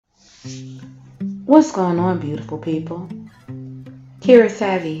What's going on, beautiful people? Kira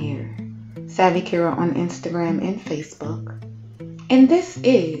Savvy here. Savvy Kira on Instagram and Facebook. And this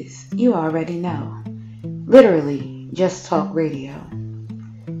is, you already know, literally Just Talk Radio.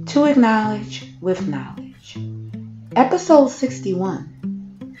 To acknowledge with knowledge. Episode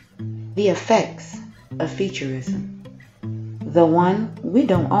 61. The effects of Featurism. The one we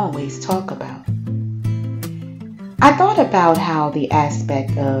don't always talk about. I thought about how the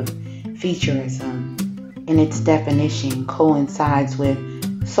aspect of Featurism and its definition coincides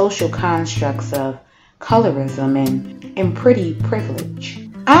with social constructs of colorism and pretty privilege.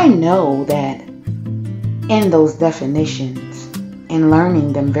 I know that in those definitions and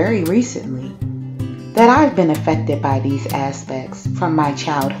learning them very recently, that I've been affected by these aspects from my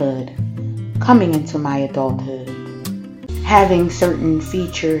childhood coming into my adulthood. Having certain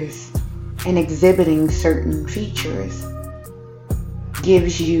features and exhibiting certain features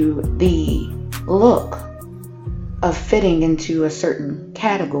gives you the look of fitting into a certain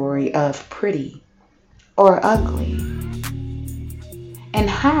category of pretty or ugly. And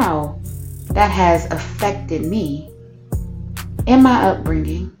how that has affected me in my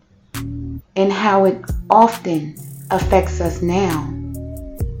upbringing and how it often affects us now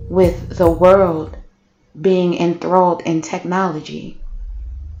with the world being enthralled in technology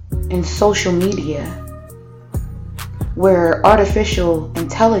and social media, where artificial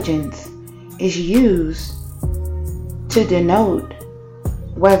intelligence is used to denote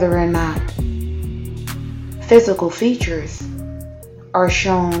whether or not physical features are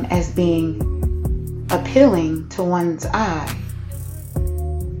shown as being appealing to one's eye.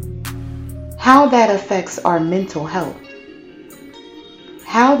 How that affects our mental health,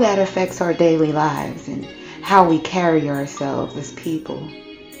 how that affects our daily lives and how we carry ourselves as people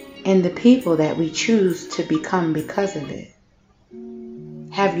and the people that we choose to become because of it.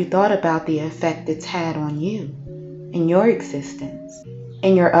 Have you thought about the effect it's had on you, in your existence,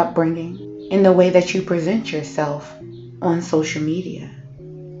 in your upbringing, in the way that you present yourself on social media,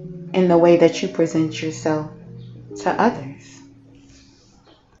 in the way that you present yourself to others?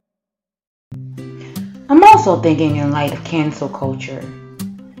 I'm also thinking in light of cancel culture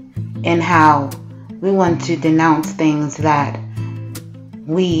and how we want to denounce things that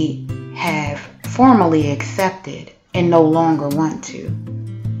we have formally accepted and no longer want to,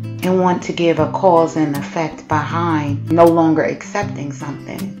 and want to give a cause and effect behind no longer accepting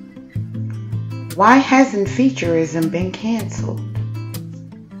something. Why hasn't Featurism been canceled?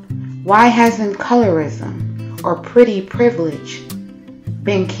 Why hasn't colorism or pretty privilege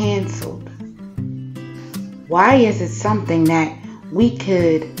been canceled? Why is it something that we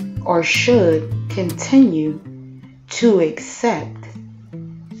could or should continue to accept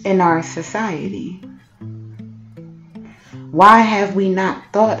in our society? Why have we not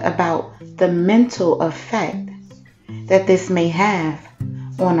thought about the mental effect that this may have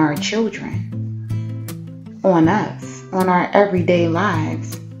on our children, on us, on our everyday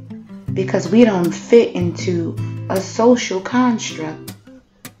lives? Because we don't fit into a social construct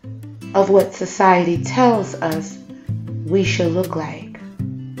of what society tells us we should look like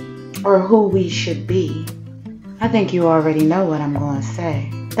or who we should be. I think you already know what I'm going to say.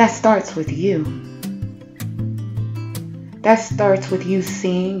 That starts with you. That starts with you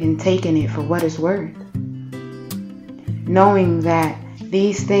seeing and taking it for what it's worth. Knowing that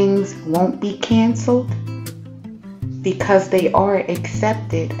these things won't be canceled because they are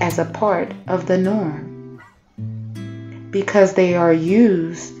accepted as a part of the norm. Because they are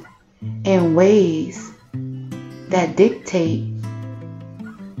used in ways that dictate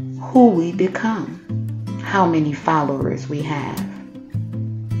who we become, how many followers we have,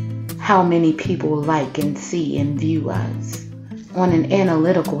 how many people like and see and view us on an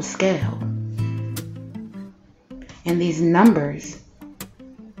analytical scale. And these numbers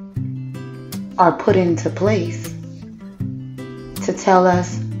are put into place to tell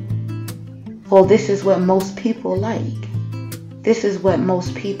us, well, this is what most people like. This is what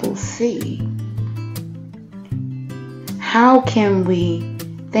most people see. How can we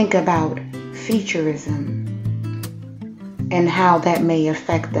think about Featurism and how that may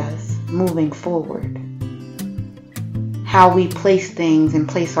affect us moving forward? How we place things and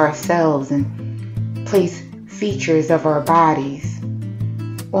place ourselves and place features of our bodies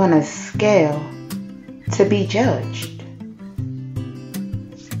on a scale to be judged.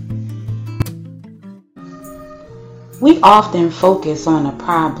 We often focus on a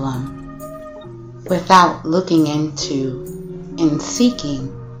problem without looking into and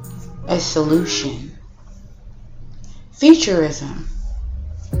seeking a solution. Featurism,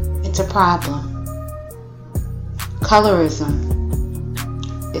 it's a problem.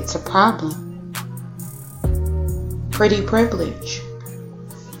 Colorism, It's a problem. Pretty privilege.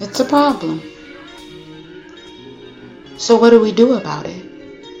 It's a problem. So what do we do about it?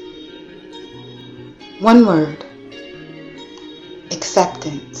 One word.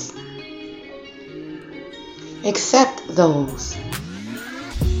 Acceptance. Accept those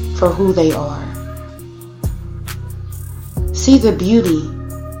for who they are. See the beauty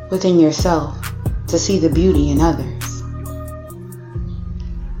within yourself to see the beauty in others.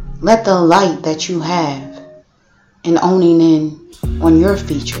 Let the light that you have in owning in on your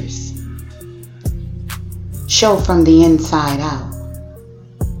features show from the inside out.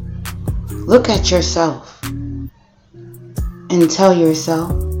 Look at yourself and tell yourself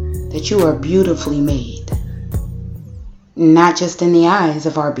that you are beautifully made, not just in the eyes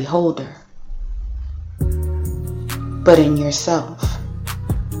of our beholder, but in yourself.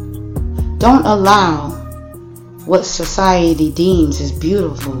 Don't allow what society deems as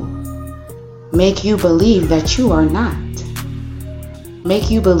beautiful make you believe that you are not.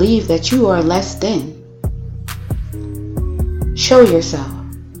 Make you believe that you are less than. Show yourself.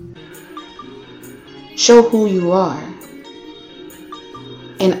 Show who you are.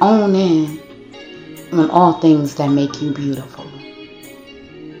 And own in on all things that make you beautiful.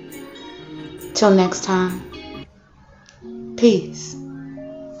 Till next time, peace.